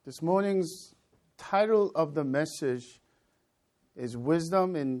This morning's title of the message is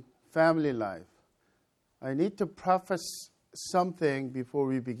Wisdom in Family Life. I need to preface something before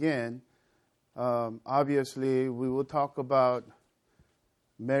we begin. Obviously, we will talk about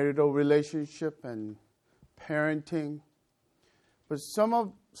marital relationship and parenting. But some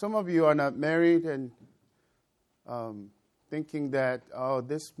of you are not married and thinking that,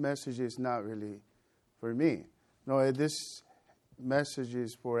 this message is not really for me. No, this message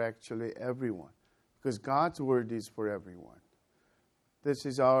is for actually everyone, because God's word is for everyone. This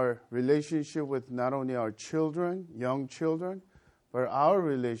is our relationship with not only our children, young children, but our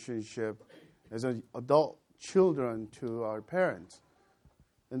relationship as adult children to our parents.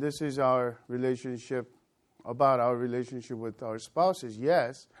 And this is our relationship, about our relationship with our spouses,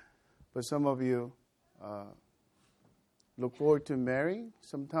 yes, but some of you look forward to marrying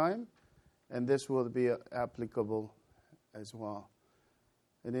sometime, and this will be applicable as well.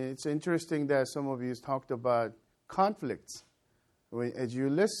 And it's interesting that some of you talked about conflicts. As you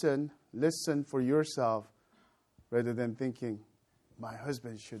listen for yourself rather than thinking, my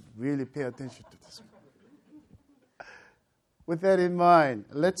husband should really pay attention to this. With that in mind,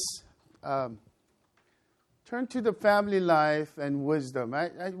 let's turn to the family life and wisdom,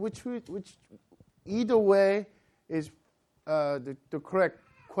 which either way is the correct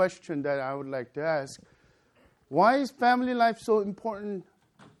question that I would like to ask. Why is family life so important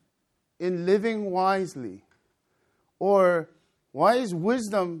in living wisely? Or why is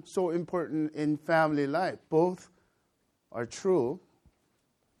wisdom so important in family life? Both are true.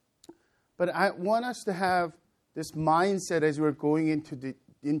 But I want us to have this mindset as we're going into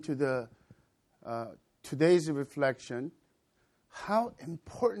the today's reflection, how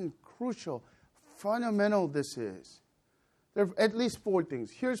important, crucial, fundamental this is. There are at least four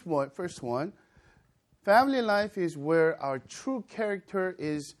things. Here's one. First one. Family life is where our true character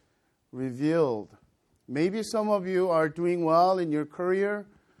is revealed. Maybe some of you are doing well in your career.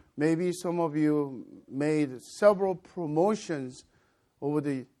 Maybe some of you made several promotions over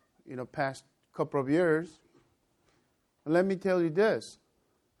the past couple of years. And let me tell you this.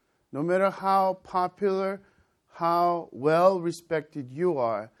 No matter how popular, how well respected you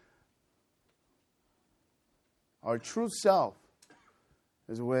are, our true self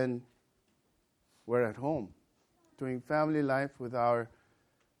is when we're at home, doing family life with our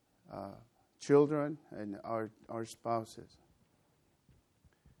children and our spouses.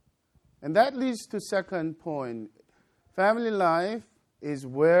 And that leads to second point. Family life is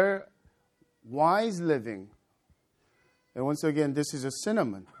where wise living, and once again, this is a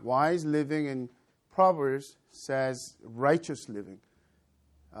synonym. Wise living in Proverbs says righteous living,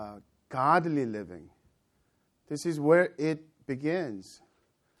 godly living. This is where it begins.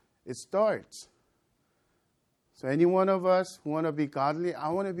 It starts. So any one of us want to be godly? I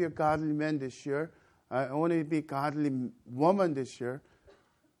want to be a godly man this year. I want to be a godly woman this year.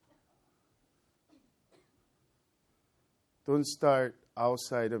 Don't start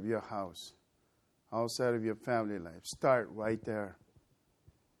outside of your house, outside of your family life. Start right there.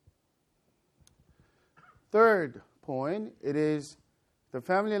 Third point, it is the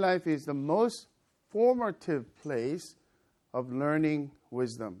family life is the most formative place of learning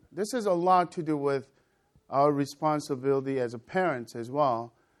wisdom. This has a lot to do with our responsibility as a parents as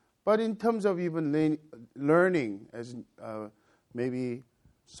well. But in terms of even learning, as maybe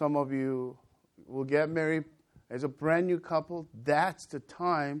some of you will get married as a brand new couple, that's the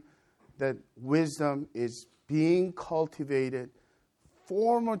time that wisdom is being cultivated.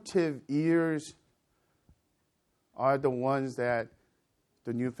 Formative years are the ones that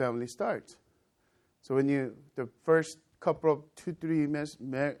the new family starts. So when the first couple of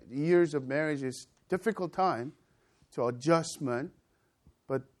 2-3 years of marriage is difficult time to adjustment,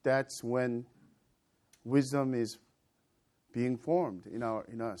 but that's when wisdom is being formed in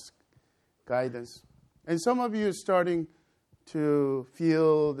us, guidance. And some of you are starting to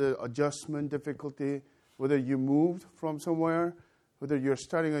feel the adjustment difficulty, whether you moved from somewhere, whether you're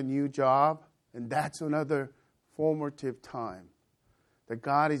starting a new job, and that's another formative time that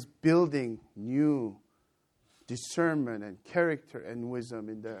God is building new discernment and character and wisdom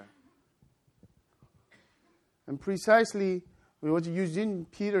in there. And precisely what Eugene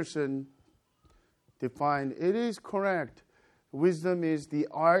Peterson defined, it is correct. Wisdom is the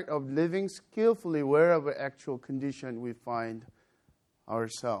art of living skillfully wherever actual condition we find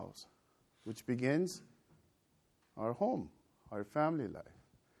ourselves, which begins our home, our family life.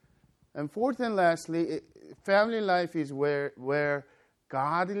 And fourth and lastly, family life is where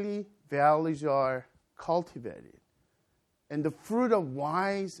godly values are cultivated. And the fruit of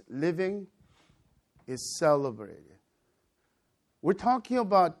wise living is celebrated. We're talking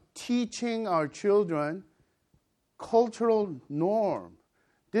about teaching our children cultural norm.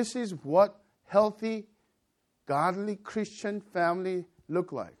 This is what healthy, godly Christian family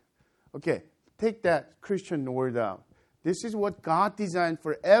look like. Okay, take that Christian word out. This is what God designed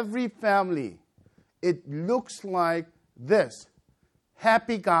for every family. It looks like this.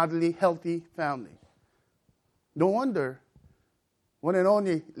 Happy, godly, healthy family. No wonder one and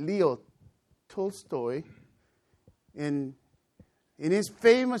only Leo Tolstoy, in his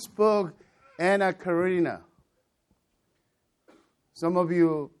famous book, Anna Karenina. Some of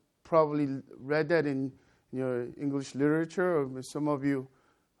you probably read that in your English literature, or some of you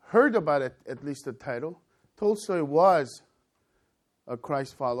heard about it, at least the title. Tolstoy was a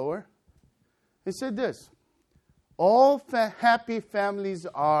Christ follower. He said this: all happy families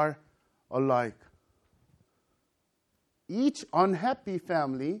are alike. Each unhappy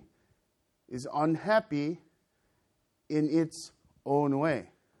family is unhappy in its own way.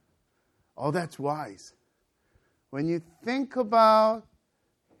 Oh, that's wise. When you think about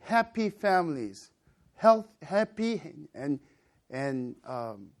happy families, happy and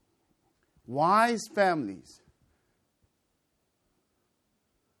wise families,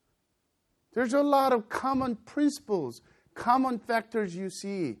 there's a lot of common principles, common factors you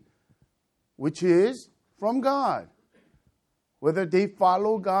see, which is from God. Whether they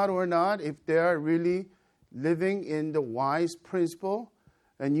follow God or not, if they are really living in the wise principle,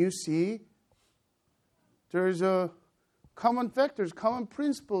 and you see there's a common factors, common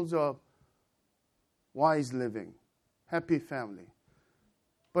principles of wise living, happy family.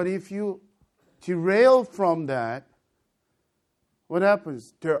 But if you derail from that, what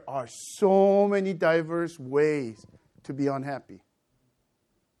happens? There are so many diverse ways to be unhappy.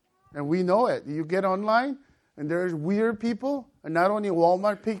 And we know it. You get online, and there's weird people, and not only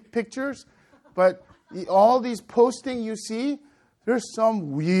Walmart pictures, but all these posting you see, there's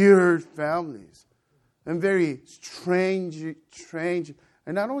some weird families. And very strange,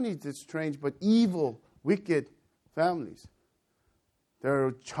 and not only just strange, but evil, wicked families. There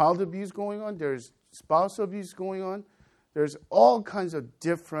are child abuse going on, there's spouse abuse going on, there's all kinds of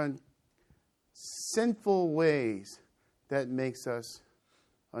different sinful ways that makes us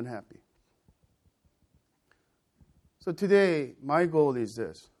unhappy. So today, my goal is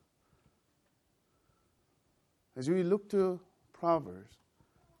this. As we look to Proverbs,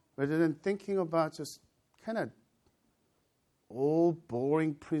 rather than thinking about just kind of old,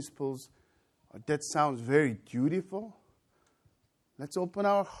 boring principles that sounds very dutiful, let's open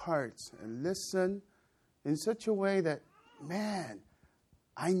our hearts and listen in such a way that, man,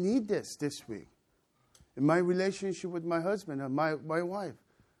 I need this week. In my relationship with my husband and my wife,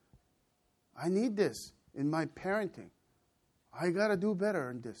 I need this. In my parenting, I got to do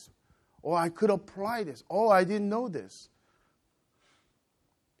better in this. Or I could apply this. Oh, I didn't know this.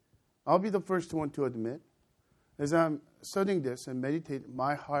 I'll be the first one to admit, as I'm studying this and meditating,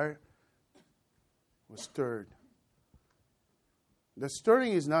 my heart was stirred. The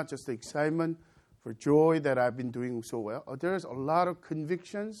stirring is not just the excitement for joy that I've been doing so well. There's a lot of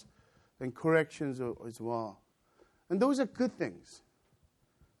convictions and corrections as well. And those are good things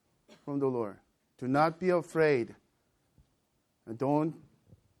from the Lord. Do not be afraid. And don't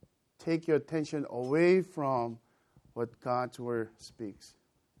take your attention away from what God's Word speaks.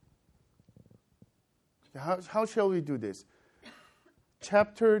 How shall we do this?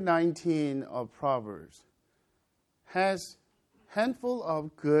 Chapter 19 of Proverbs has a handful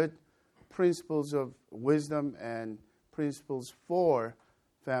of good principles of wisdom and principles for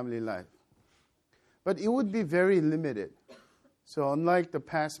family life. But it would be very limited. So unlike the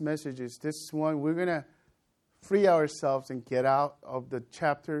past messages, this one we're going to free ourselves and get out of the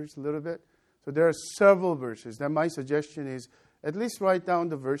chapters a little bit. So there are several verses. Then my suggestion is at least write down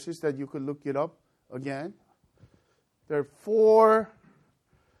the verses that you could look it up again. There are 4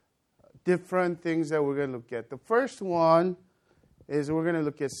 different things that we're going to look at. The first one is we're going to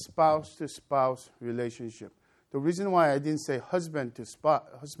look at spouse-to-spouse relationship. The reason why I didn't say husband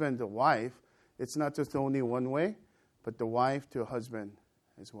to wife, it's not just only one way, but the wife to husband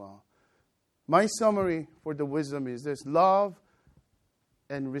as well. My summary for the wisdom is this: love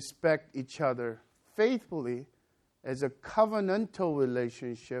and respect each other faithfully as a covenantal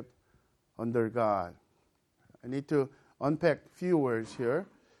relationship under God. I need to unpack a few words here.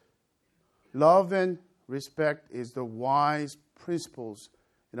 Love and respect is the wise principles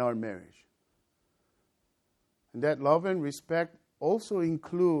in our marriage. And that love and respect also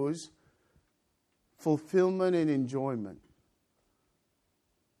includes fulfillment and enjoyment.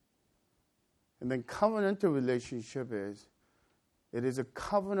 And then covenantal relationship is, it is a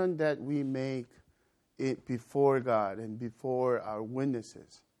covenant that we make before God and before our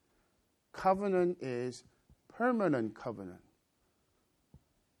witnesses. Covenant is permanent covenant.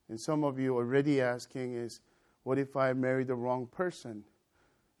 And some of you already asking is, what if I marry the wrong person?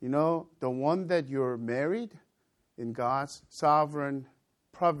 You know, the one that you're married in God's sovereign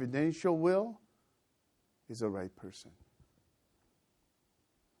providential will is the right person.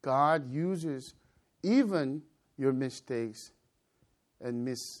 God uses even your mistakes and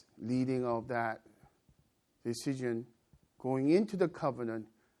misleading of that decision going into the covenant.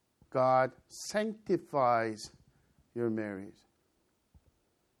 God sanctifies your marriage.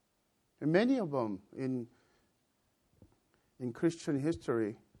 And many of them in Christian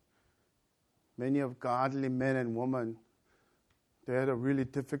history, many of godly men and women, they had a really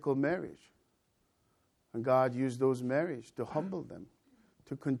difficult marriage. And God used those marriages to humble them,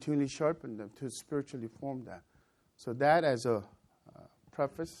 to continually sharpen them, to spiritually form them. So that as a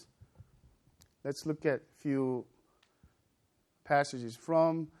preface, let's look at a few passages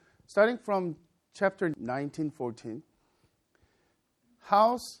starting from chapter 19:14.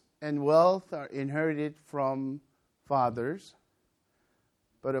 House and wealth are inherited from fathers,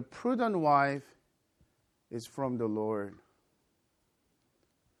 but a prudent wife is from the Lord.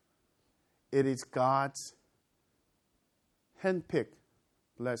 It is God's handpicked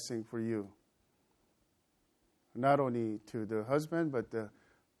blessing for you. Not only to the husband, but the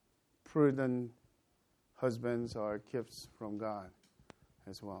prudent husbands are gifts from God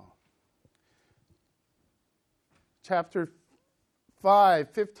as well. Chapter 5,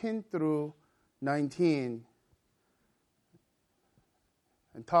 15 through 19,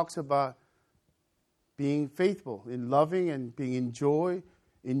 and talks about being faithful in loving and being enjoying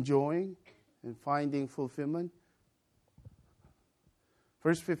and finding fulfillment.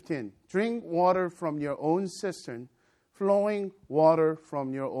 Verse 15, drink water from your own cistern, flowing water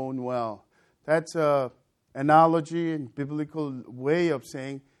from your own well. That's an analogy and biblical way of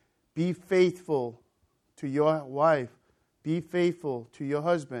saying, be faithful to your wife. Be faithful to your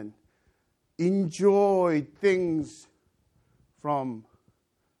husband. Enjoy things from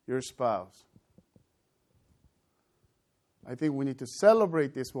your spouse. I think we need to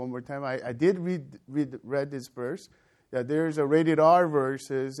celebrate this one more time. I did read this verse. Yeah, there's a rated R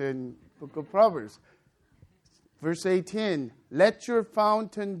verses in Book of Proverbs. Verse 18, let your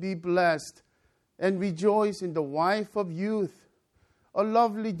fountain be blessed and rejoice in the wife of youth, a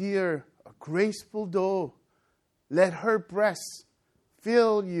lovely deer, a graceful doe. Let her breasts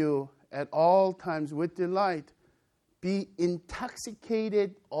fill you at all times with delight. Be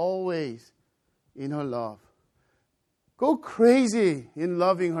intoxicated always in her love. Go crazy in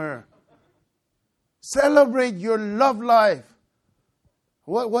loving her. Celebrate your love life.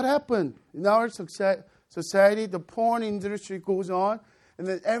 What happened? In our society, the porn industry goes on, and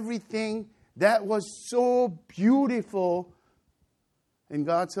then everything that was so beautiful in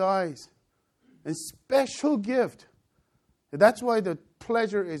God's eyes. And special gift. That's why the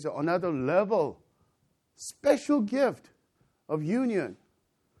pleasure is another level. Special gift of union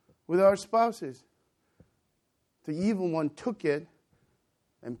with our spouses. The evil one took it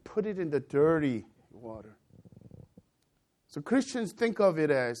and put it in the dirty water. So Christians think of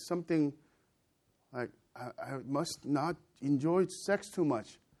it as something like, I must not enjoy sex too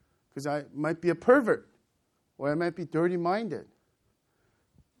much because I might be a pervert or I might be dirty-minded.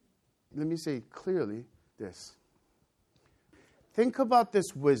 Let me say clearly this. Think about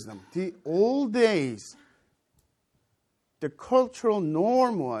this wisdom. The old days, the cultural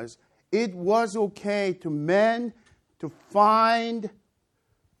norm was, it was okay to men to find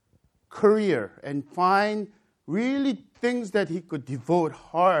career and find really things that he could devote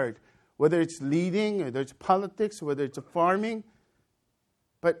hard, whether it's leading, whether it's politics, whether it's farming.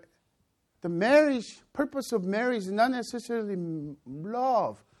 But the purpose of marriage is not necessarily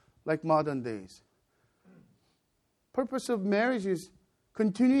love like modern days. Purpose of marriage is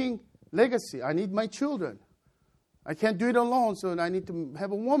continuing legacy. I need my children. I can't do it alone, so I need to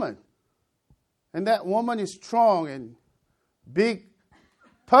have a woman. And that woman is strong and big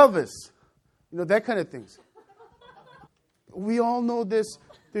pelvis. That kind of things. We all know this.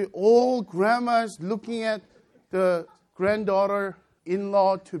 The old grandmas looking at the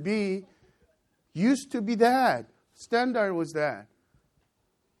granddaughter-in-law to be used to be that. Standard was that.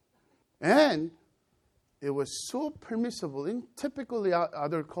 And it was so permissible in typically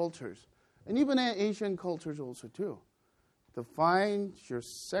other cultures, and even in Asian cultures also too, to find your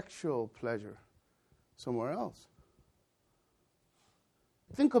sexual pleasure somewhere else.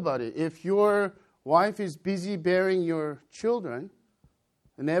 Think about it. If your wife is busy bearing your children,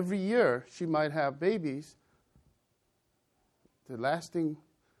 and every year she might have babies, the last thing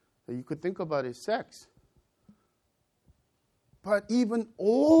that you could think about is sex. But even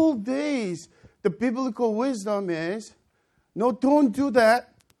old days, the biblical wisdom is, no, don't do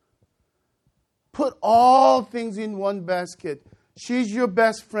that. Put all things in one basket. She's your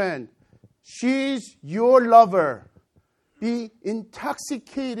best friend. She's your lover. Be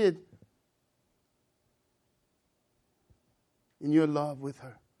intoxicated in your love with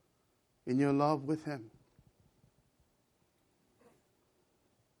her, in your love with him.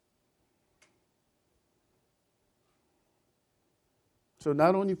 So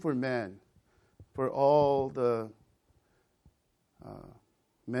not only for men, for all the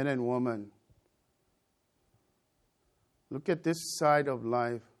men and women, look at this side of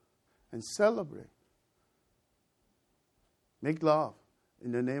life and celebrate. Make love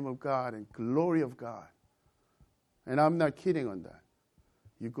in the name of God and glory of God. And I'm not kidding on that.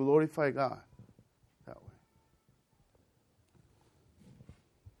 You glorify God that way.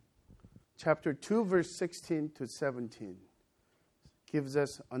 Chapter 2, verse 16 to 17 gives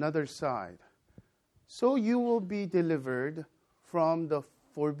us another side. So you will be delivered from the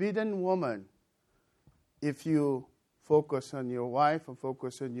forbidden woman if you focus on your wife and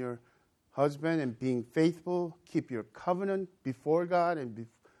focus on your husband and being faithful, keep your covenant before God and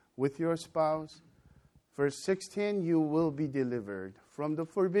with your spouse. Verse 16, you will be delivered from the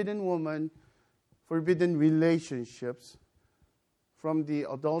forbidden woman, forbidden relationships, from the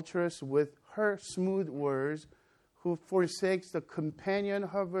adulteress with her smooth words, who forsakes the companion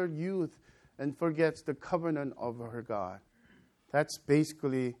of her youth and forgets the covenant of her God. That's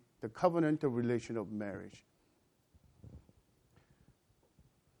basically the covenantal relation of marriage.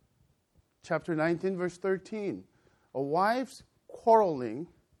 Chapter 19, verse 13. A wife's quarreling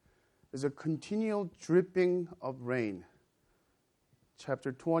is a continual dripping of rain.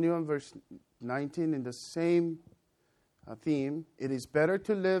 Chapter 21, verse 19, in the same theme. It is better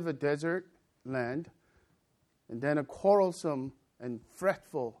to live a desert land than a quarrelsome and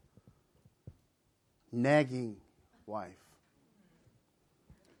fretful, nagging wife.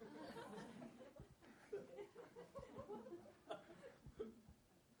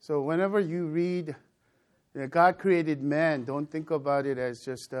 So whenever you read, God created man, don't think about it as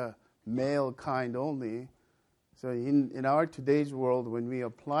just a male kind only. So in our today's world, when we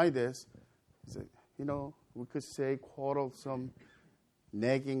apply this, we could say quarrelsome,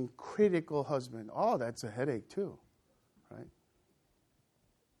 nagging, critical husband. Oh, that's a headache too, right?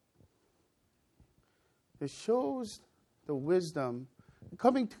 It shows the wisdom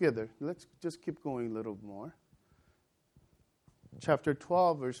coming together. Let's just keep going a little more. Chapter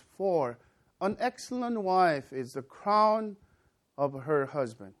 12, verse 4. An excellent wife is the crown of her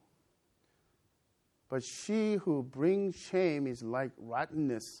husband, but she who brings shame is like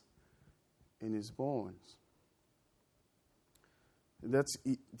rottenness in his bones. That's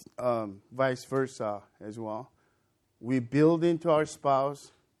vice versa as well. We build into our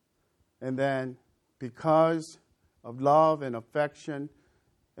spouse, and then because of love and affection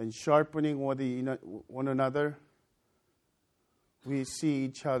and sharpening one another, we see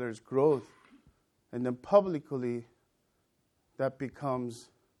each other's growth. And then publicly, that becomes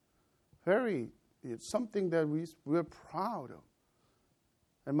it's something that we're proud of.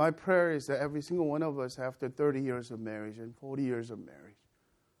 And my prayer is that every single one of us, after 30 years of marriage and 40 years of marriage,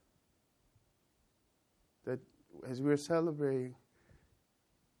 that as we're celebrating,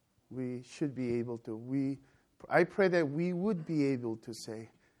 we should be able to. I pray that we would be able to say,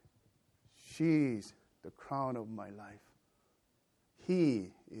 she's the crown of my life.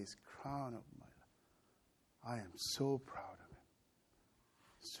 He is crown of my life. I am so proud of him.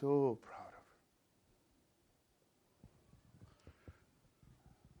 So proud of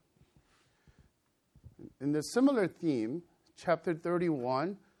her. In the similar theme, chapter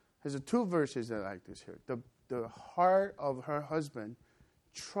 31 has 2 verses that I like to share. The heart of her husband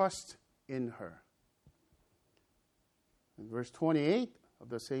trusts in her. In verse 28 of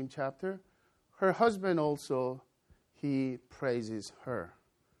the same chapter, her husband also, he praises her.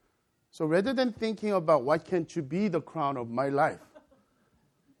 So rather than thinking about why can't you be the crown of my life,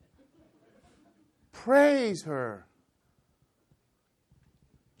 praise her.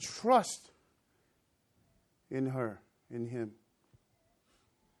 Trust in her, in him.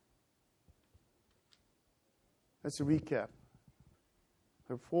 Let's recap.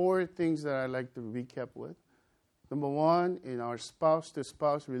 There are 4 things that I like to recap with. Number 1, in our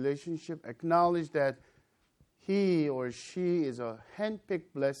spouse-to-spouse relationship, acknowledge that he or she is a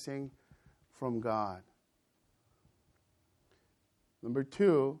handpicked blessing from God. Number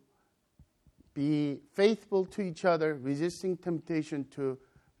 2, be faithful to each other, resisting temptation to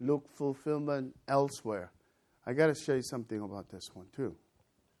look fulfillment elsewhere. I got to show you something about this one too.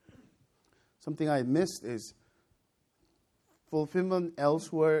 Something I missed is fulfillment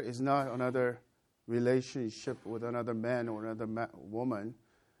elsewhere is not another relationship with another man or another woman.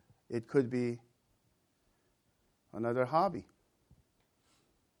 It could be another hobby.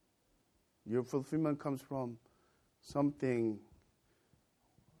 Your fulfillment comes from something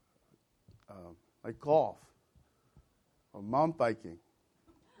like golf or mountain biking.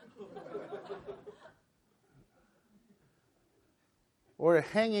 Or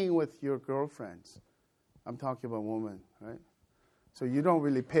hanging with your girlfriends. I'm talking about women, right? So you don't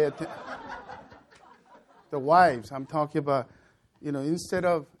really pay attention. The wives, I'm talking about, instead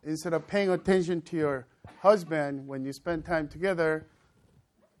of paying attention to your husband when you spend time together,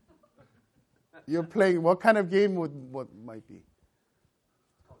 you're playing. What kind of game what might be?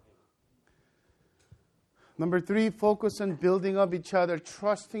 Number 3, focus on building up each other,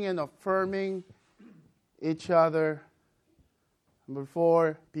 trusting and affirming each other. Number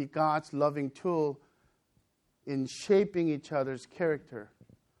 4, be God's loving tool in shaping each other's character.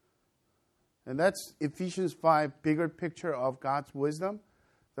 And that's Ephesians 5, bigger picture of God's wisdom,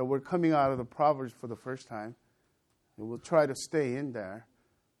 that we're coming out of the Proverbs for the first time. And we'll try to stay in there.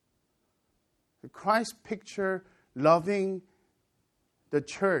 The Christ picture loving the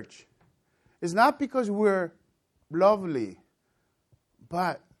church is not because we're lovely,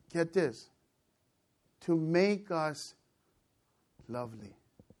 but get this, to make us lovely.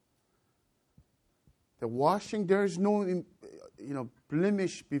 The washing, there is no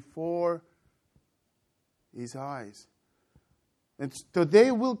blemish before His eyes. And the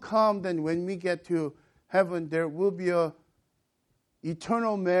day will come then when we get to heaven, there will be a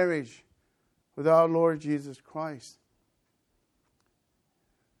eternal marriage with our Lord Jesus Christ.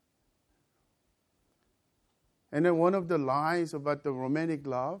 And then one of the lies about the romantic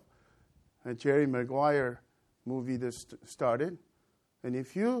love, a Jerry Maguire movie that started. And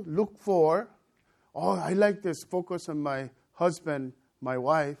if you look for, I like this, focus on my husband, my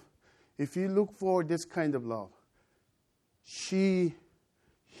wife. If you look for this kind of love, he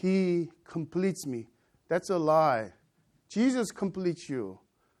completes me. That's a lie. Jesus completes you.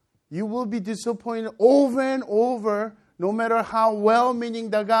 You will be disappointed over and over, no matter how well-meaning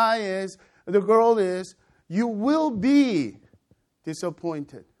the guy is, the girl is, you will be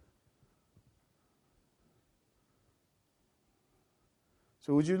disappointed.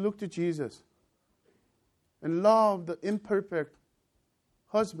 So would you look to Jesus and love the imperfect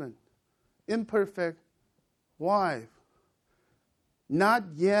husband, imperfect wife, not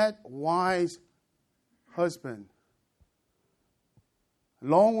yet wise husband,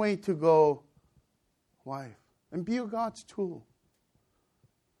 long way to go wife, and be God's tool.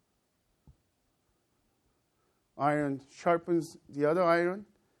 Iron sharpens the other iron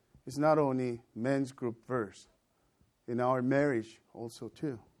is not only men's group verse, in our marriage also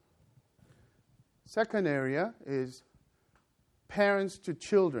too. Second area is parents to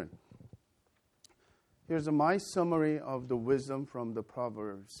children. Here's my summary of the wisdom from the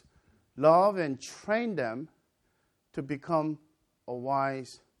Proverbs. Love and train them to become a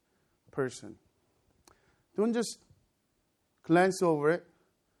wise person. Don't just glance over it.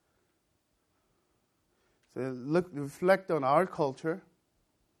 So reflect on our culture.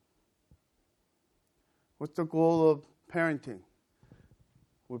 What's the goal of parenting?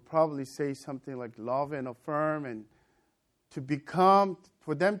 We'll probably say something like love and affirm, and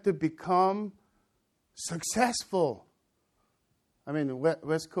for them to become successful. I mean,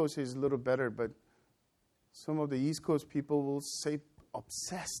 West Coast is a little better, but some of the East Coast people will say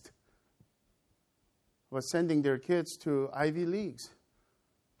obsessed about sending their kids to Ivy Leagues.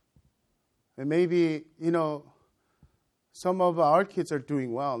 And maybe, some of our kids are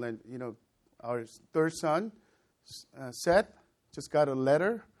doing well. And, our third son, Seth, just got a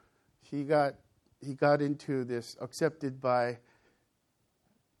letter. He got into this, accepted by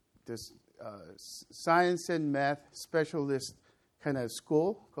this science and math specialist kind of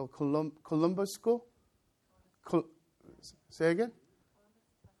school called Columbus School. Say again?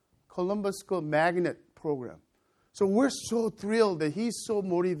 Columbus School Magnet Program. So we're so thrilled that he's so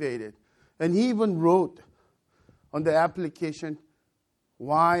motivated. And he even wrote on the application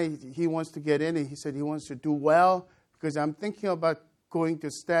why he wants to get in. And he said he wants to do well because I'm thinking about going to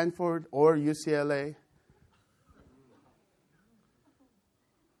Stanford or UCLA.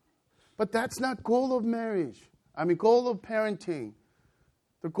 But that's not goal of marriage. Goal of parenting.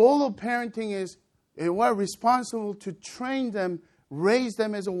 The goal of parenting is we're responsible to train them, raise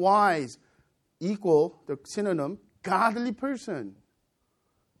them as a wise, equal, the synonym, godly person.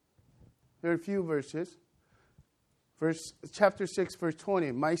 There are a few verses. Chapter 6, verse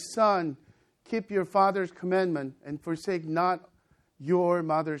 20. My son, keep your father's commandment and forsake not your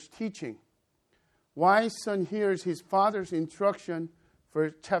mother's teaching. wise son hears his father's instruction for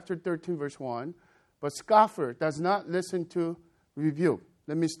chapter 13, verse 1, but scoffer does not listen to rebuke.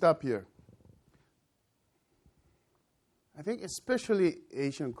 Let me stop here. I think especially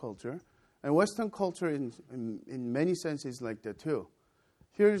Asian culture, and Western culture in many senses like that too.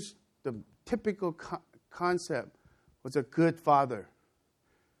 Here's the typical concept was a good father.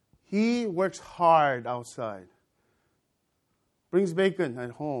 He works hard outside, brings bacon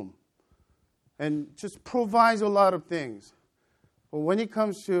at home, and just provides a lot of things. But when it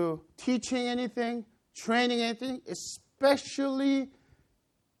comes to teaching anything, training anything, especially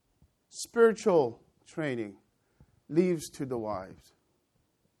spiritual training, leaves to the wives.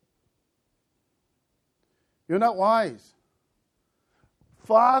 You're not wise.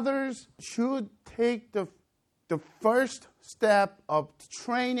 Fathers should take the first step of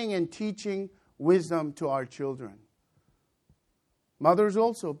training and teaching wisdom to our children. Mothers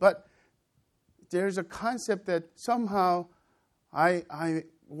also. But there's a concept that somehow I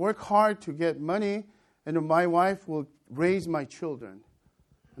work hard to get money and my wife will raise my children.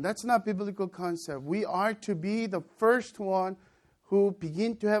 And that's not biblical concept. We are to be the first one who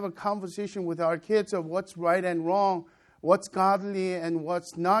begin to have a conversation with our kids of what's right and wrong, what's godly and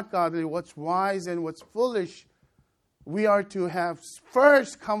what's not godly, what's wise and what's foolish. We are to have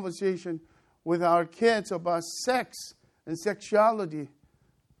first conversation with our kids about sex and sexuality.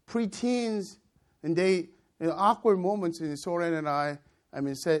 Preteens, and they, in awkward moments, in Soren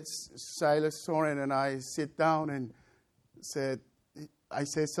and Silas, Soren and I sit down and I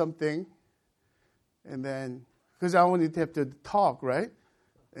say something, and then, because I wanted to have to talk, right?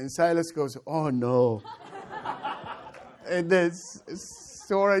 And Silas goes, "Oh no." And then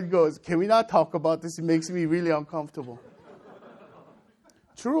Soren goes, "Can we not talk about this? It makes me really uncomfortable."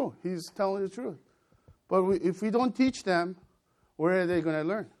 True, he's telling the truth. But if we don't teach them, where are they going to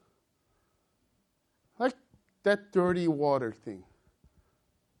learn? Like that dirty water thing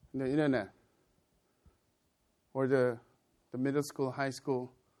on the internet, or the middle school, high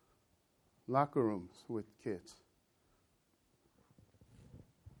school locker rooms with kids.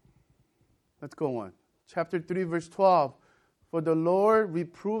 Let's go on. Chapter 3, verse 12. For the Lord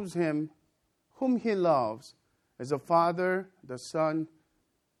reproves him whom he loves, as a father, the son,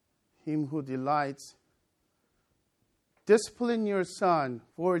 him who delights. Discipline your son,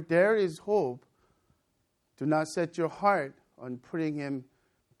 for there is hope. Do not set your heart on putting him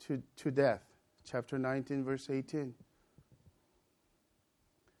to death. Chapter 19, verse 18.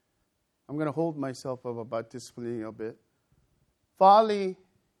 I'm going to hold myself up about disciplining a bit. Folly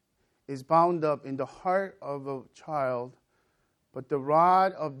is bound up in the heart of a child, but the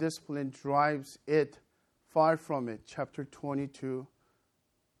rod of discipline drives it far from it. Chapter 22,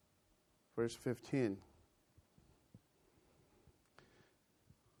 verse 15.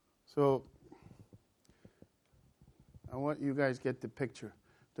 So, I want you guys to get the picture.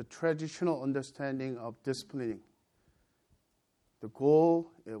 The traditional understanding of disciplining. The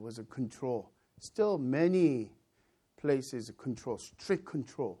goal, it was a control. Still many places control, strict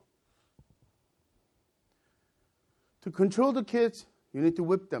control. To control the kids, you need to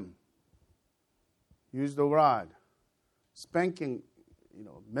whip them. Use the rod. Spanking,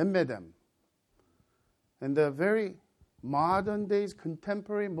 meme them. And the very modern days,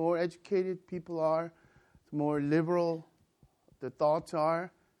 contemporary, more educated people are, the more liberal the thoughts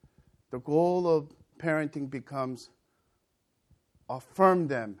are, the goal of parenting becomes affirm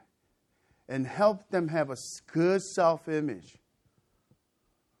them and help them have a good self-image.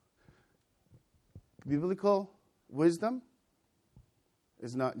 Biblical wisdom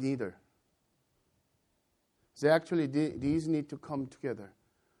is not neither. So actually, these need to come together.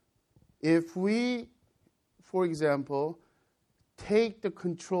 If we, for example, take the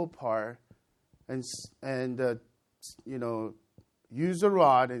control part and use a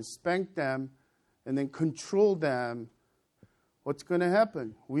rod and spank them and then control them, what's going to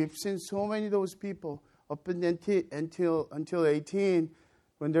happen? We've seen so many of those people up until 18,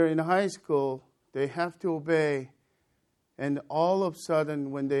 when they're in high school, they have to obey. And all of a sudden,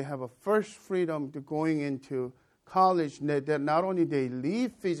 when they have a first freedom to going into college, that not only they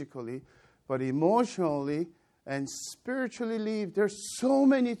leave physically, but emotionally and spiritually leave. There's so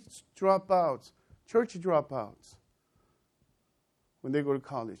many dropouts, church dropouts, when they go to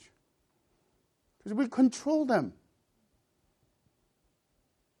college. Because we control them.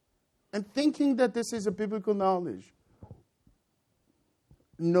 And thinking that this is a biblical knowledge.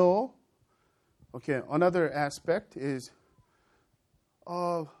 No. Okay, another aspect is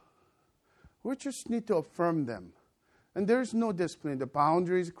we just need to affirm them. And there's no discipline. The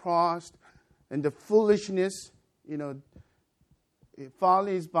boundaries crossed and the foolishness,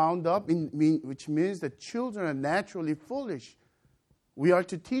 folly is bound up, which means that children are naturally foolish. We are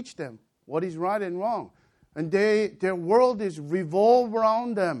to teach them what is right and wrong. And their world is revolved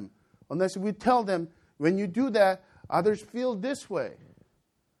around them. Unless we tell them, when you do that, others feel this way.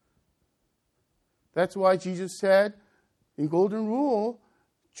 That's why Jesus said in Golden Rule,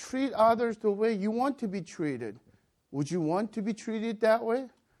 treat others the way you want to be treated. Would you want to be treated that way?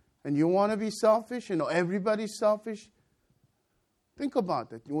 And you want to be selfish? You know, everybody's selfish? Think about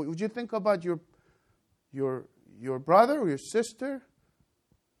that. Would you think about your brother or your sister?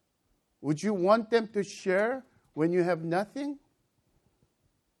 Would you want them to share when you have nothing?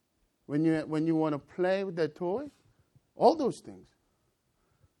 When you want to play with that toy? All those things.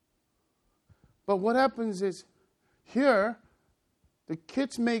 But what happens is, here, the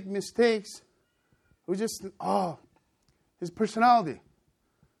kids make mistakes. We just, his personality,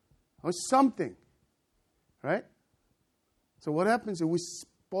 or something, right? So what happens is we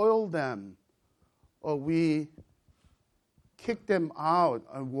spoil them, or we kick them out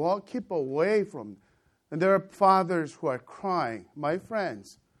and keep away from them. And there are fathers who are crying, my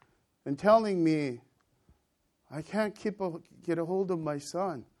friends, and telling me, I can't get a hold of my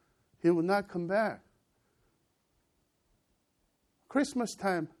son. He will not come back. Christmas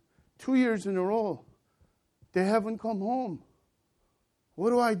time, 2 years in a row, they haven't come home. What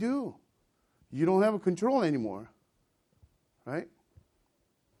do I do? You don't have a control anymore, right?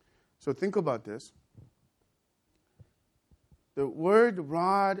 So think about this. The word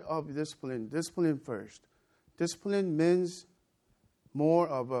rod of discipline first. Discipline means more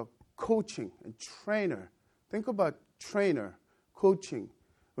of a coaching and trainer. Think about trainer, coaching.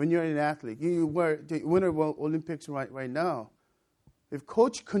 When you're an athlete, you were the winner of Olympics right now. If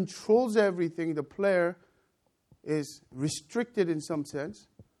coach controls everything, the player is restricted in some sense.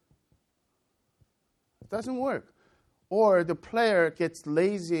 It doesn't work. Or the player gets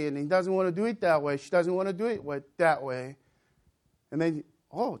lazy and he doesn't want to do it that way. She doesn't want to do it that way. And then,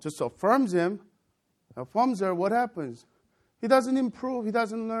 just affirms him, affirms her, what happens? He doesn't improve, he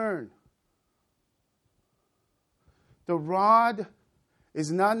doesn't learn. The rod is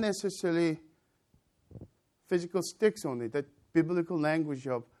not necessarily physical sticks only, the biblical language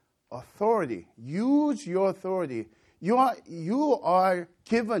of authority. Use your authority. You are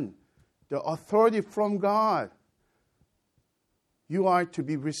given the authority from God. You are to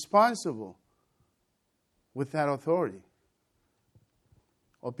be responsible with that authority.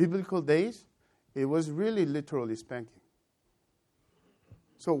 Of biblical days, it was really literally spanking.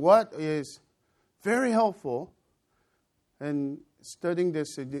 So what is very helpful, and studying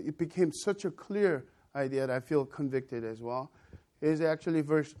this, it became such a clear idea that I feel convicted as well, is actually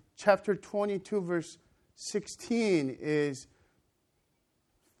chapter 22, verse 16 is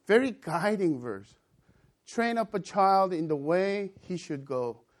very guiding verse. Train up a child in the way he should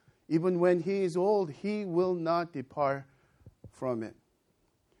go. Even when he is old, he will not depart from it.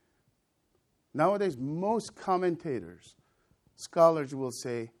 Nowadays, most commentators, scholars will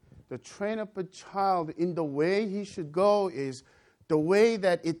say, the train up a child in the way he should go is the way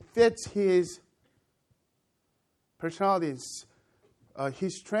that it fits his personality,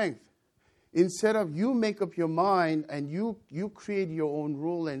 his strength. Instead of you make up your mind and you create your own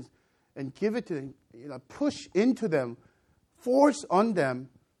rule and give it to them, push into them, force on them,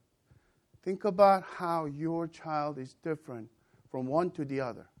 think about how your child is different from one to the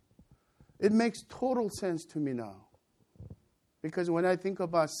other. It makes total sense to me now. Because when I think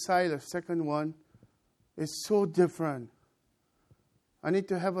about Silas, second one, it's so different. I need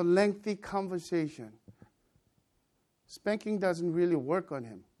to have a lengthy conversation. Spanking doesn't really work on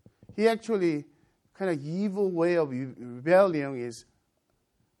him. He actually, kind of evil way of rebellion is,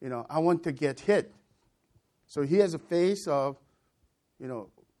 I want to get hit. So he has a face of,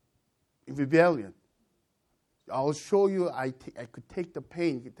 rebellion. I'll show you I could take the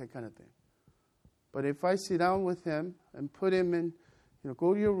pain, that kind of thing. But if I sit down with him and put him in,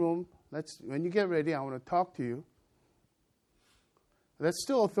 go to your room, when you get ready, I want to talk to you. That's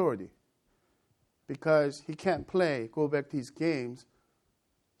still authority. Because he can't go back to his games.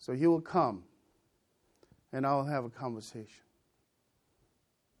 So he will come. And I'll have a conversation.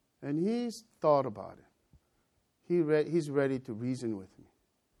 And he's thought about it. He's ready to reason with me.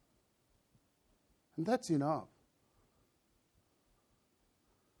 And that's enough.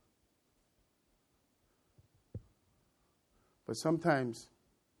 But sometimes,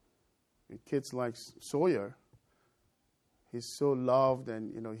 kids like Sawyer, he's so loved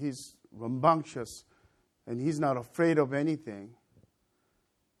and, he's rambunctious and he's not afraid of anything.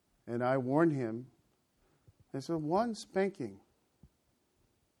 And I warned him. And so one spanking,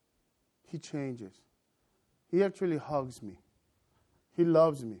 he changes. He actually hugs me. He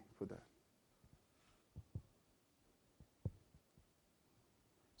loves me for that.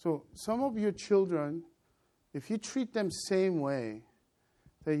 So some of your children, if you treat them same way,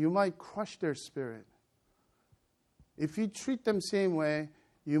 then you might crush their spirit. If you treat them same way,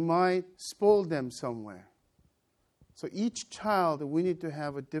 you might spoil them somewhere. So each child, we need to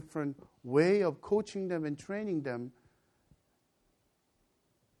have a different way of coaching them and training them.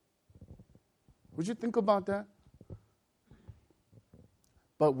 Would you think about that?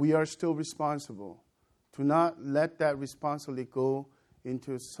 But we are still responsible. Do not let that responsibility go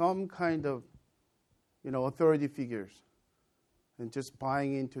into some kind of, authority figures and just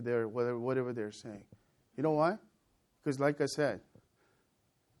buying into their whatever they're saying. You know why? Because like I said,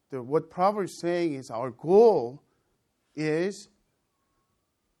 what Proverbs is saying is our goal is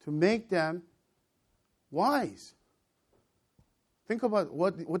to make them wise. Think about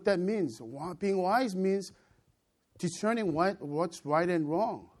what that means. Being wise means discerning what's right and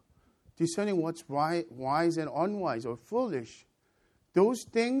wrong. Discerning what's right, wise and unwise or foolish. Those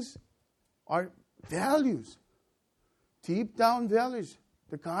things are values. Deep down values.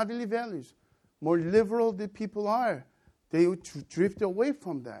 The godly values. More liberal the people are, they would drift away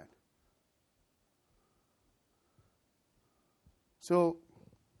from that. So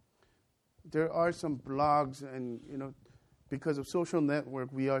there are some blogs and, because of social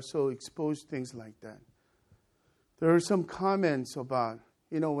network, we are so exposed to things like that. There are some comments about,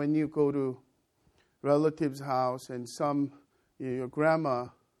 when you go to relative's house and your grandma,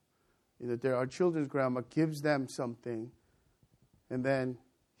 our children's grandma gives them something, and then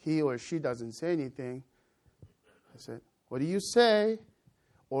he or she doesn't say anything. I said, what do you say?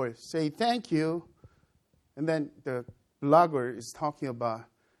 Or say thank you. And then the blogger is talking about,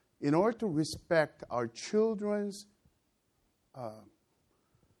 in order to respect our children's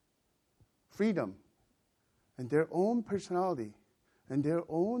freedom and their own personality and their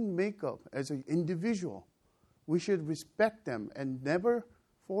own makeup as an individual, we should respect them and never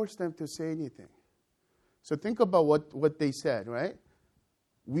force them to say anything. So think about what they said, right?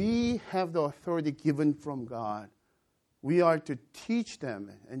 We have the authority given from God. We are to teach them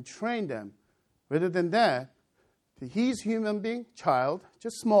and train them. Rather than that, he's human being, child,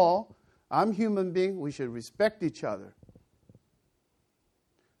 just small. I'm human being. We should respect each other.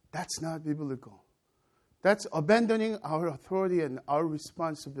 That's not biblical. That's abandoning our authority and our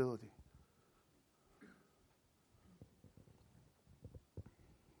responsibility.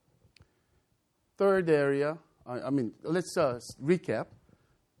 Third area, let's recap.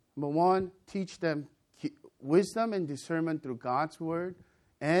 Number one, teach them wisdom and discernment through God's word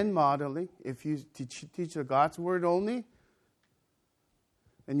and modeling. If you teach the God's word only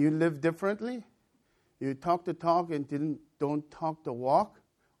and you live differently, you talk the talk and don't talk the walk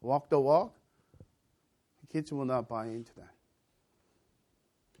the walk, kids will not buy into that.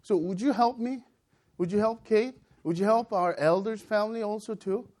 So would you help me? Would you help Kate? Would you help our elders family also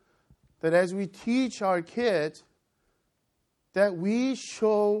too? That as we teach our kids, that we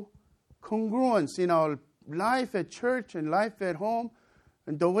show congruence in our life at church and life at home,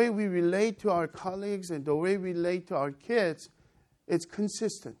 and the way we relate to our colleagues and the way we relate to our kids, it's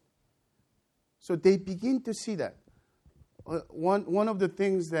consistent. So they begin to see that. One of the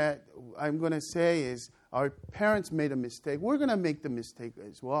things that I'm going to say is our parents made a mistake. We're going to make the mistake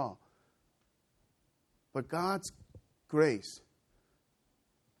as well. But God's grace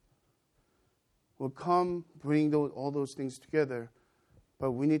will come, bring all those things together.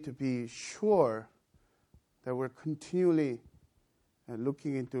 But we need to be sure that we're continually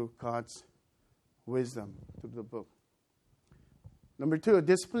looking into God's wisdom through the book. Number two,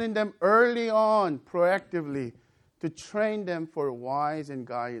 discipline them early on, proactively, to train them for wise and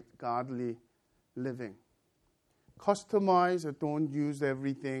godly living. Customize or don't use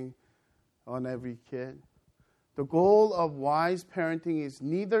everything on every kid. The goal of wise parenting is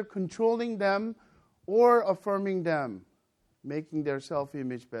neither controlling them or affirming them, making their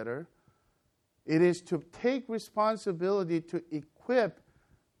self-image better. It is to take responsibility to equip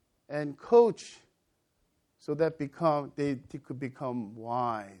and coach so that they could become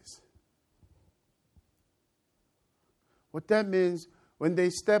wise. What that means, when they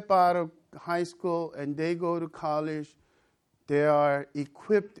step out of high school and they go to college, they are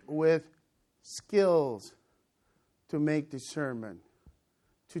equipped with skills to make discernment,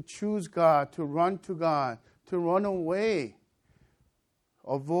 to choose God, to run to God, to run away,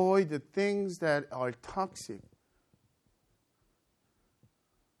 avoid the things that are toxic.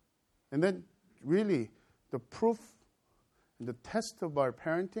 And then really the proof and the test of our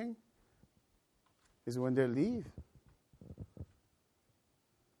parenting is when they leave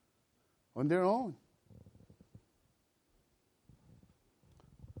on their own.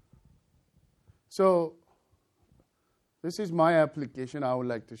 So this is my application I would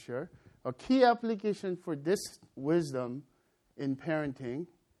like to share. A key application for this wisdom in parenting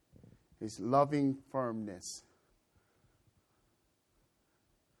is loving firmness.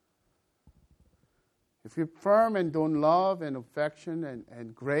 If you're firm and don't love and affection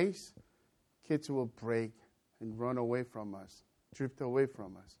and grace, kids will break and run away from us, drift away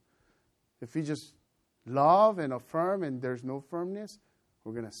from us. If we just love and affirm and there's no firmness,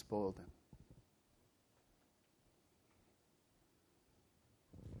 we're going to spoil them.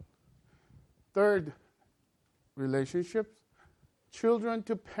 Third, relationships, children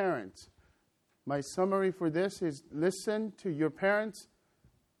to parents. My summary for this is listen to your parents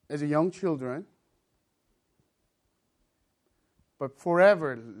as a young children, but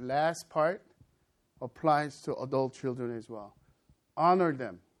forever, last part, applies to adult children as well. Honor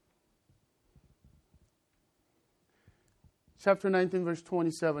them. Chapter 19, verse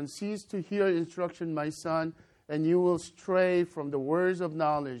 27, cease to hear instruction, my son, and you will stray from the words of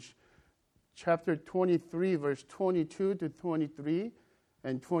knowledge. Chapter 23, verse 22 to 23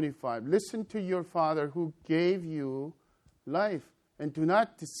 and 25. Listen to your father who gave you life, and do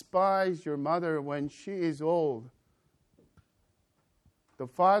not despise your mother when she is old. The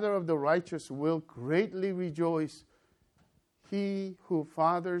father of the righteous will greatly rejoice. He who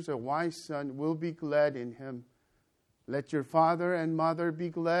fathers a wise son will be glad in him. Let your father and mother be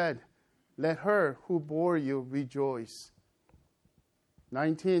glad. Let her who bore you rejoice.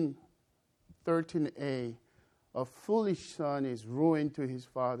 19:13a. A foolish son is ruin to his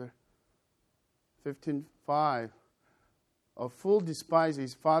father. 15:5. A fool despises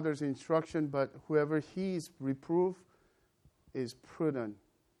his father's instruction, but whoever heeds reproof is prudent.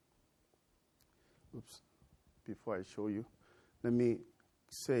 Oops. Before I show you, let me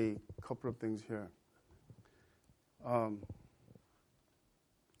say a couple of things here.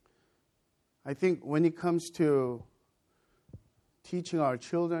 I think when it comes to teaching our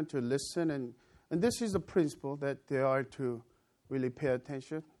children to listen, and this is the principle that they are to really pay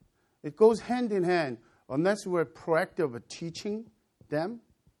attention. It goes hand in hand. Unless we're proactive at teaching them,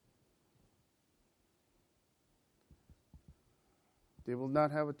 they will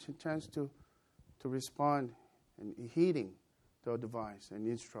not have a chance to respond and heeding the advice and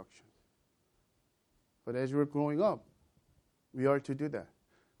instruction. But as we're growing up, we are to do that.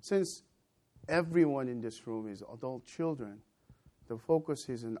 Since everyone in this room is adult children, the focus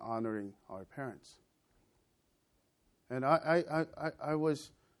is in honoring our parents. And I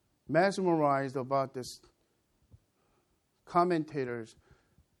was mesmerized about this commentators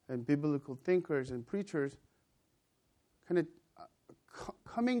and biblical thinkers and preachers kind of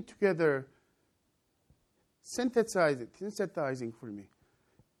coming together, synthesizing for me.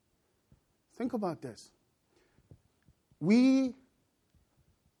 Think about this. We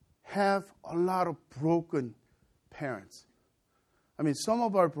have a lot of broken parents. I mean, some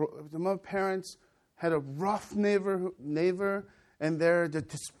of our parents had a rough neighbor, and they're the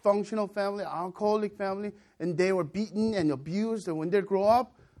dysfunctional family, alcoholic family, and they were beaten and abused. And when they grow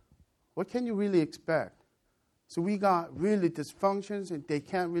up, what can you really expect? So we got really dysfunctions, and they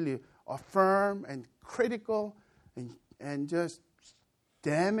can't really affirm and critical, and just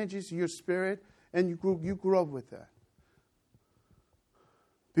damages your spirit, and you grew up with that.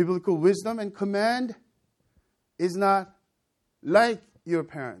 Biblical wisdom and command is not like your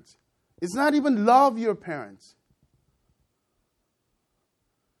parents. It's not even love your parents.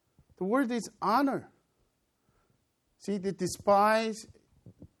 The word is honor. See, do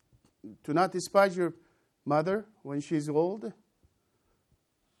not despise your mother when she's old.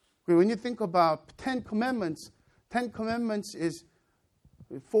 When you think about 10 Commandments, 10 Commandments is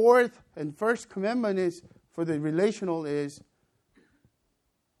the fourth and first commandment is for the relational is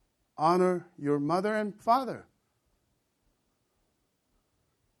honor your mother and father.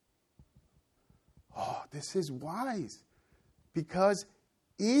 Oh, this is wise because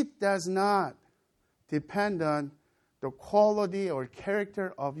it does not depend on the quality or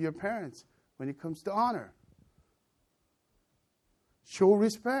character of your parents when it comes to honor. Show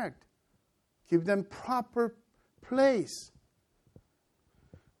respect. Give them proper place.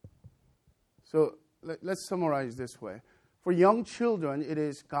 So let's summarize this way. For young children, it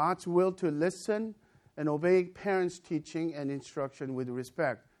is God's will to listen and obey parents' teaching and instruction with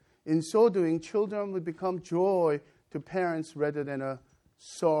respect. In so doing, children will become joy to parents rather than a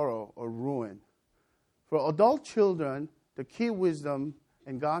sorrow or ruin. For adult children, the key wisdom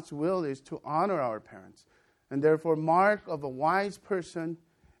and God's will is to honor our parents. And therefore, mark of a wise person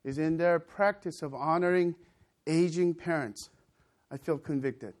is in their practice of honoring aging parents. I feel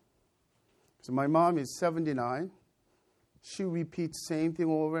convicted. So my mom is 79. She repeats the same thing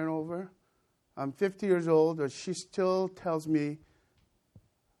over and over. I'm 50 years old, but she still tells me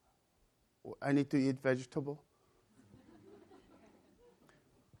I need to eat vegetable.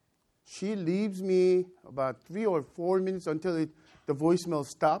 She leaves me about 3 or 4 minutes until the voicemail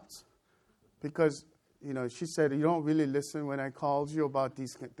stops because, she said, you don't really listen when I called you about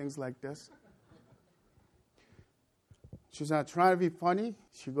these things like this. She's not trying to be funny.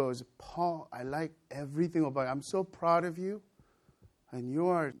 She goes, Paul, I like everything about you. I'm so proud of you. And you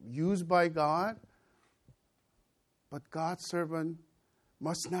are used by God. But God's servant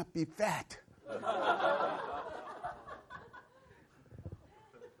must not be fat.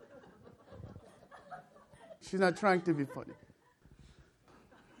 She's not trying to be funny.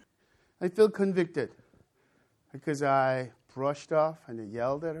 I feel convicted because I brushed off and I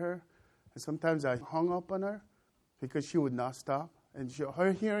yelled at her. And sometimes I hung up on her because she would not stop. And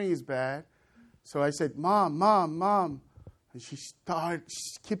her hearing is bad. So I said, Mom, Mom, Mom. And she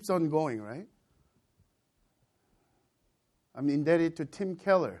keeps on going, right? I'm indebted to Tim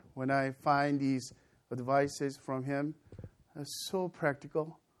Keller when I find these advices from him. It's so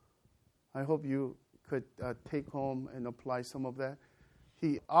practical. I hope you could take home and apply some of that.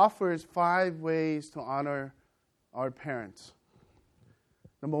 He offers 5 ways to honor our parents.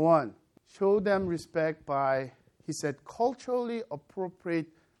 Number 1, show them respect by, he said, culturally appropriate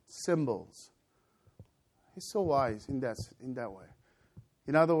symbols. He's so wise in that way.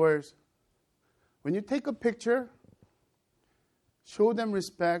 In other words, when you take a picture, show them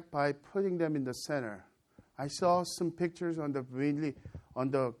respect by putting them in the center. I saw some pictures on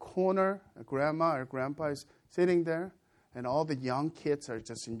the corner. Grandma or grandpa is sitting there, and all the young kids are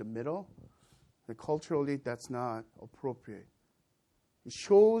just in the middle. And culturally, that's not appropriate. It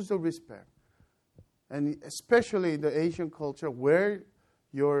shows the respect. And especially in the Asian culture, where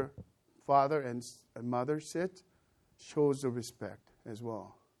your father and mother sit, shows the respect as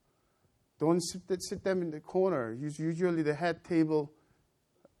well. Don't sit them in the corner. Usually the head table,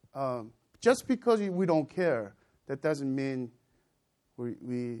 just because we don't care, that doesn't mean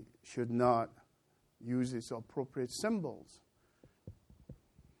we should not use its appropriate symbols.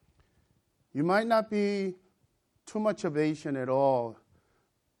 You might not be too much of Asian at all.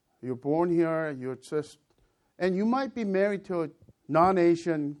 You're born here, and you might be married to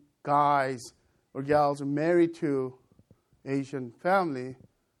non-Asian guys or gals, or married to Asian family,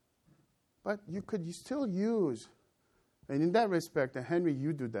 but you still use, and in that respect, and Henry,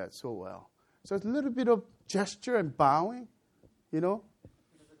 you do that so well. So it's a little bit of gesture and bowing,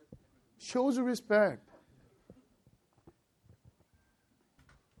 shows respect.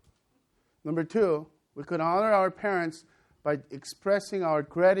 Number 2, we could honor our parents by expressing our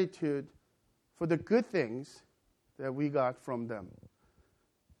gratitude for the good things that we got from them,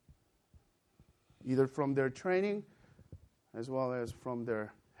 either from their training as well as from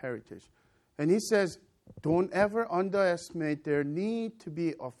their heritage. And he says, don't ever underestimate their need to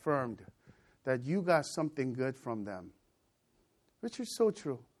be affirmed that you got something good from them, which is so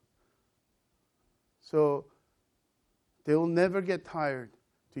true. So they will never get tired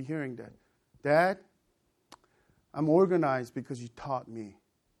to hearing that. Dad, I'm organized because you taught me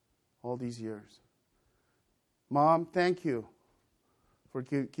all these years. Mom, thank you for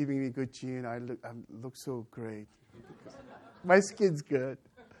giving me good gene. I look so great. My skin's good.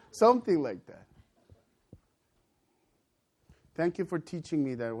 Something like that. Thank you for teaching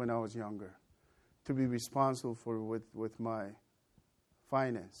me that when I was younger, to be responsible with my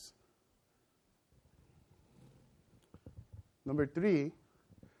finance. Number 3,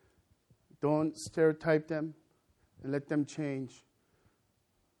 don't stereotype them and let them change.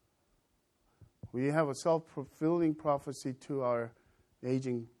 We have a self-fulfilling prophecy to our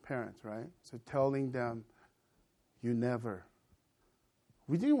aging parents, right? So telling them, you never.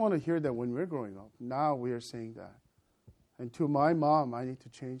 We didn't want to hear that when we were growing up. Now we are saying that. And to my mom, I need to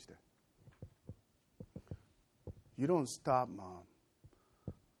change that. You don't stop, Mom.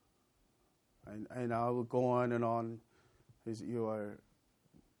 And I will go on and on. You are,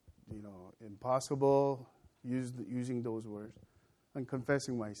 impossible, using those words. I'm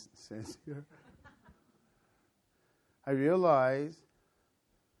confessing my sins here. I realize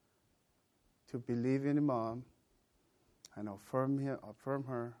to believe in Mom and affirm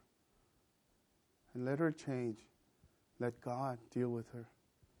her and let her change. Let God deal with her.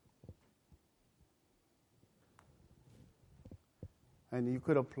 And you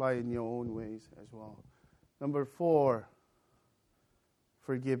could apply it in your own ways as well. Number 4,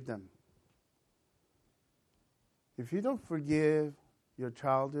 forgive them. If you don't forgive your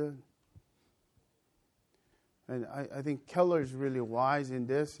childhood, and I think Keller is really wise in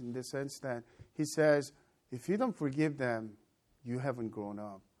the sense that he says, if you don't forgive them, you haven't grown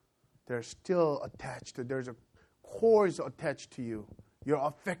up. they're still attached. There's a cords attached to you. You're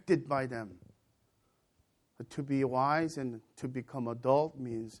affected by them. But to be wise and to become adult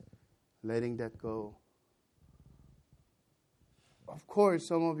means letting that go. Of course,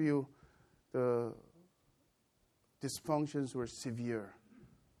 some of you, the dysfunctions were severe.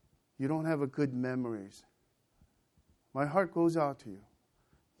 You don't have a good memories. My heart goes out to you.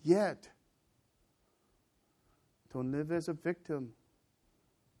 Yet, don't live as a victim.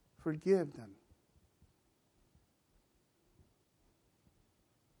 Forgive them.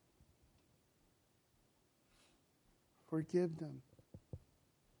 Forgive them.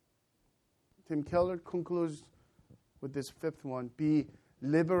 Tim Keller concludes with this fifth one. Be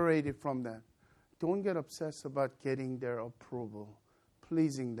liberated from that. Don't get obsessed about getting their approval,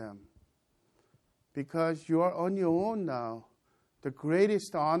 pleasing them. Because you are on your own now. The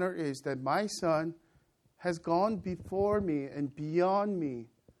greatest honor is that my son has gone before me and beyond me.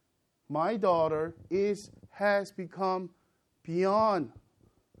 My daughter has become beyond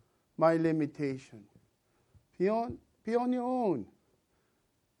my limitation. Be on your own.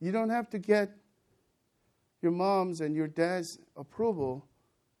 You don't have to get your mom's and your dad's approval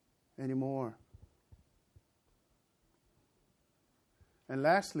anymore. And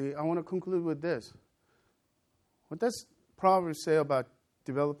lastly, I want to conclude with this. What does Proverbs say about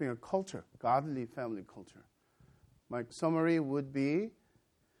developing a culture, godly family culture? My summary would be,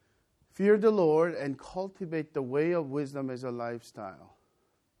 fear the Lord and cultivate the way of wisdom as a lifestyle.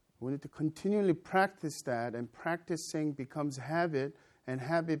 We need to continually practice that, and practicing becomes habit, and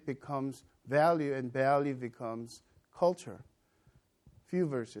habit becomes value, and value becomes culture. Few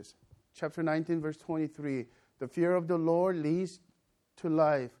verses. Chapter 19, verse 23. The fear of the Lord leads to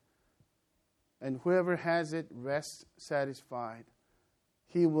life, and whoever has it rests satisfied.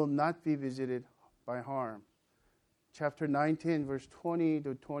 He will not be visited by harm. Chapter 19, verse 20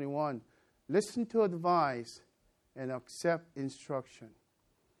 to 21. Listen to advice and accept instruction,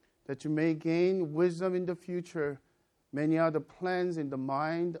 that you may gain wisdom in the future. Many are the plans in the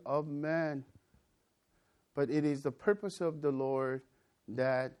mind of man, but it is the purpose of the Lord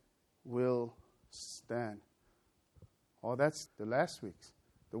that will stand. Oh, that's the last week's.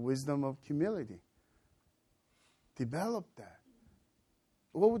 The wisdom of humility. Develop that.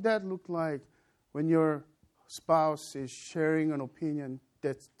 What would that look like when your spouse is sharing an opinion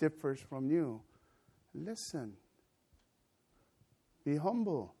that differs from you? Listen. Be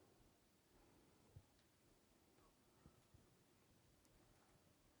humble.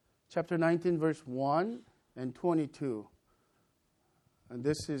 Chapter 19, verse 1 and 22. And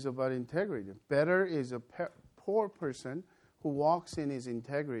this is about integrity. Better is a poor person who walks in his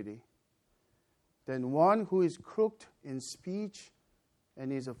integrity than one who is crooked in speech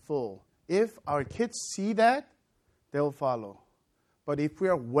and is a fool. If our kids see that, they'll follow. But if we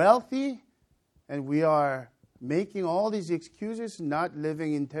are wealthy and we are making all these excuses, not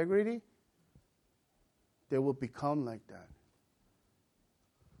living integrity, they will become like that.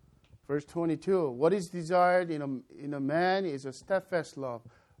 Verse 22, what is desired in a man is a steadfast love,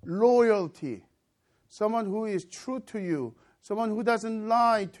 loyalty, someone who is true to you, someone who doesn't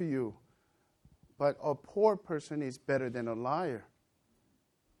lie to you. But a poor person is better than a liar.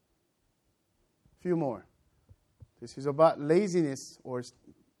 Few more. This is about laziness or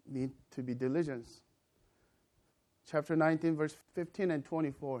need to be diligence. Chapter 19, verse 15 and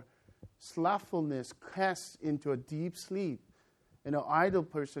 24. Slothfulness casts into a deep sleep, and an idle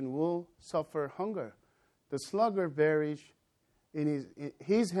person will suffer hunger. The sluggard buries in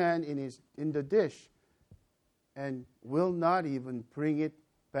his hand in the dish, and will not even bring it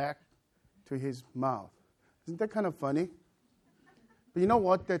back to his mouth. Isn't that kind of funny? But you know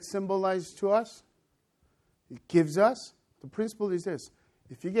what that symbolizes to us? It gives us, the principle is this.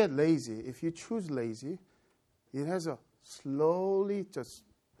 If you get lazy, if you choose lazy, it has a slowly just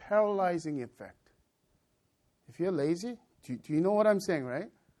paralyzing effect. If you're lazy, do you know what I'm saying, right?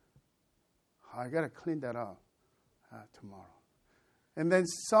 I got to clean that up tomorrow. And then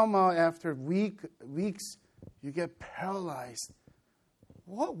somehow after weeks, you get paralyzed.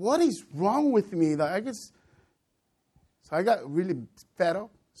 What is wrong with me? So I got really fed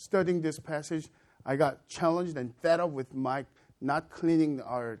up studying this passage. I got challenged and fed up with my not cleaning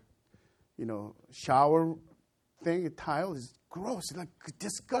our, shower thing. The tile is gross, it's like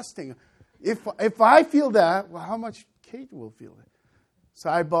disgusting. If I feel that, well, how much Kate will feel it? So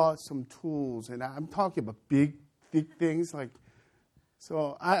I bought some tools, and I'm talking about big, thick things like.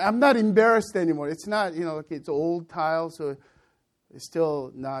 So I'm not embarrassed anymore. It's not, it's old tile, so it's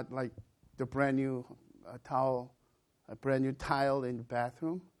still not like the brand new towel, a brand new tile in the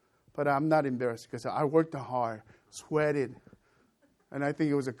bathroom. But I'm not embarrassed because I worked hard, sweated, And I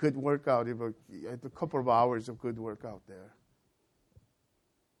think it was a good workout. It was a couple of hours of good workout there.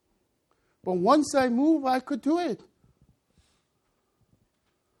 But once I moved, I could do it.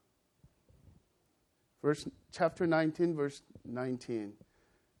 Chapter 19, verse 19.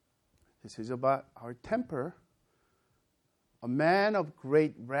 This is about our temper. A man of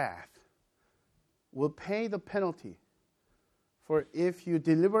great wrath will pay the penalty. For if you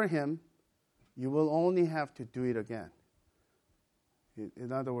deliver him, you will only have to do it again.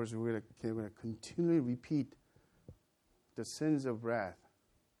 In other words, we're going to continually repeat the sins of wrath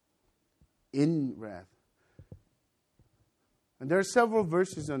in wrath. And there are several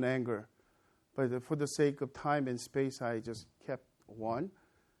verses on anger, but for the sake of time and space, I just kept one.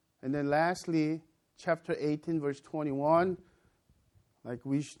 And then lastly, chapter 18, verse 21, like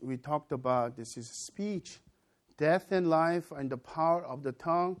we talked about, this is speech. Death and life and the power of the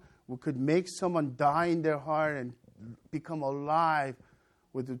tongue. We could make someone die in their heart and become alive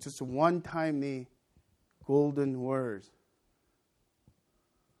with just one timely golden words.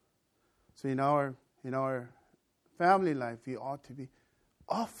 So in our family life, we ought to be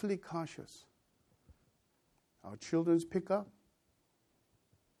awfully cautious. Our children's pick up.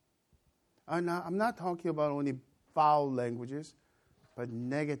 I'm not talking about only foul languages, but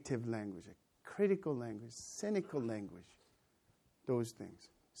negative language, critical language, cynical language, those things,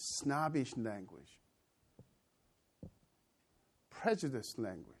 snobbish language, prejudiced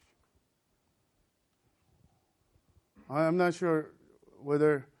language. I'm not sure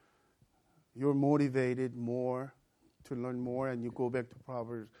whether you're motivated more to learn more and you go back to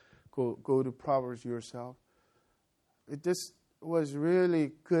Proverbs, go to Proverbs yourself. It just was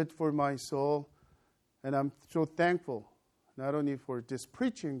really good for my soul, and I'm so thankful, not only for this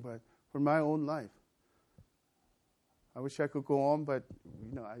preaching, but for my own life. I wish I could go on, but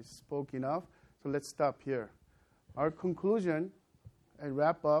I spoke enough, so let's stop here. Our conclusion and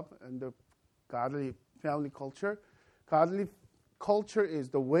wrap up in the godly family culture. Godly culture is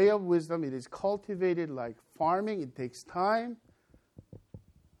the way of wisdom. It is cultivated like farming. It takes time.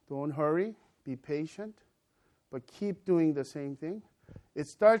 Don't hurry. Be patient. But keep doing the same thing. It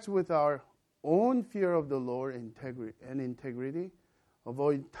starts with our own fear of the Lord and integrity.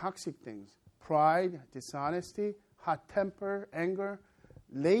 Avoid toxic things. Pride, dishonesty, hot temper, anger,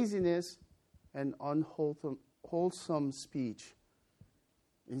 laziness, and unwholesome speech.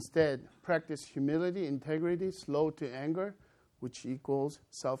 Instead, practice humility, integrity, slow to anger, which equals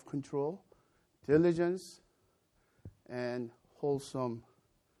self-control, diligence, and wholesome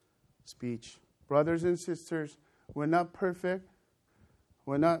speech. Brothers and sisters, we're not perfect.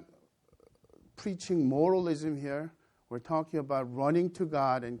 We're not preaching moralism here. We're talking about running to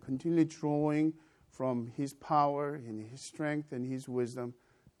God and continually drawing from His power and His strength and His wisdom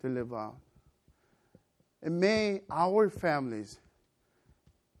to live out. And may our families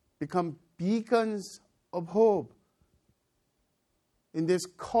become beacons of hope in this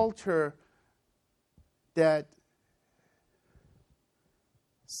culture that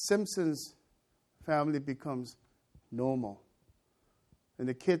Simpson's family becomes normal. And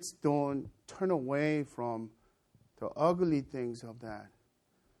the kids don't turn away from the ugly things of that.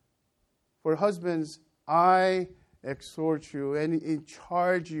 For husbands, I exhort you and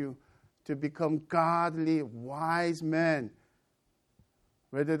charge you to become godly, wise men,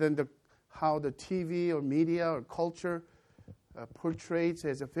 rather than how the TV or media or culture portrays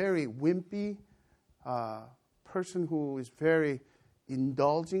as a very wimpy person who is very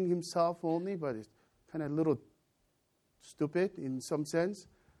indulging himself only, but is kind of a little stupid in some sense.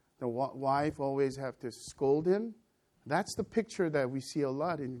 The wife always have to scold him. That's the picture that we see a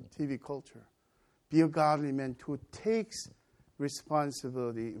lot in TV culture. Be a godly man who takes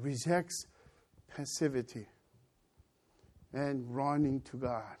responsibility, rejects passivity, and running to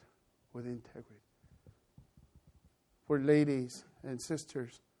God with integrity. For ladies and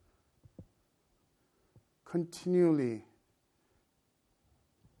sisters, continually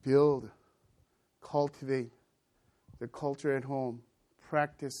build, cultivate the culture at home.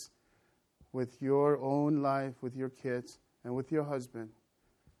 Practice with your own life, with your kids, and with your husband.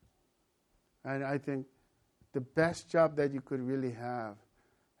 And I think the best job that you could really have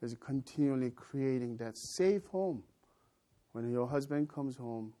is continually creating that safe home when your husband comes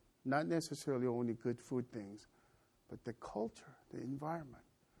home. Not necessarily only good food things, but the culture, the environment,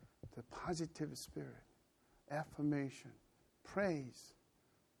 the positive spirit, affirmation, praise.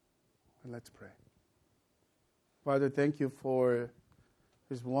 And let's pray. Father, thank you for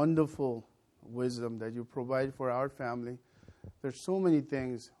this wonderful wisdom that you provide for our family. There's so many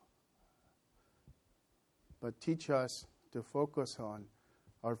things, but teach us to focus on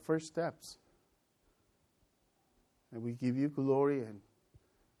our first steps And we give you glory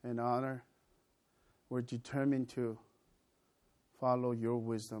and honor. We're determined to follow your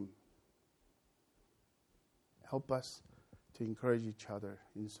wisdom. Help us to encourage each other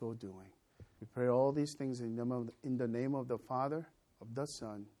in so doing. We pray all these things in the name of the Father, of the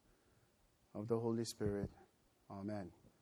Son, of the Holy Spirit. Amen.